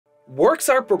Works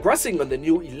are progressing on the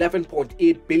new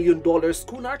 $11.8 billion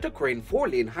Schoonord to Crane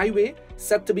 4-lane highway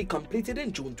set to be completed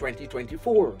in June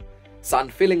 2024.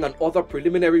 Sand filling and other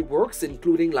preliminary works,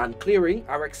 including land clearing,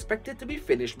 are expected to be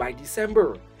finished by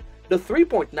December. The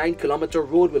 3.9-kilometer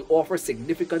road will offer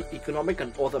significant economic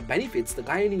and other benefits to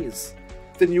Guyanese.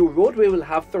 The new roadway will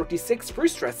have 36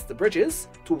 pre-stressed bridges,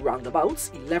 2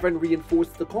 roundabouts, 11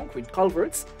 reinforced concrete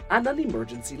culverts, and an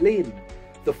emergency lane.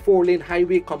 The 4-lane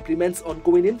highway complements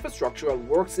ongoing infrastructural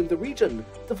works in the region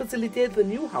to facilitate the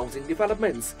new housing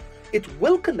developments. It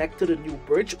will connect to the new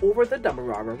bridge over the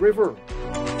Damarara River.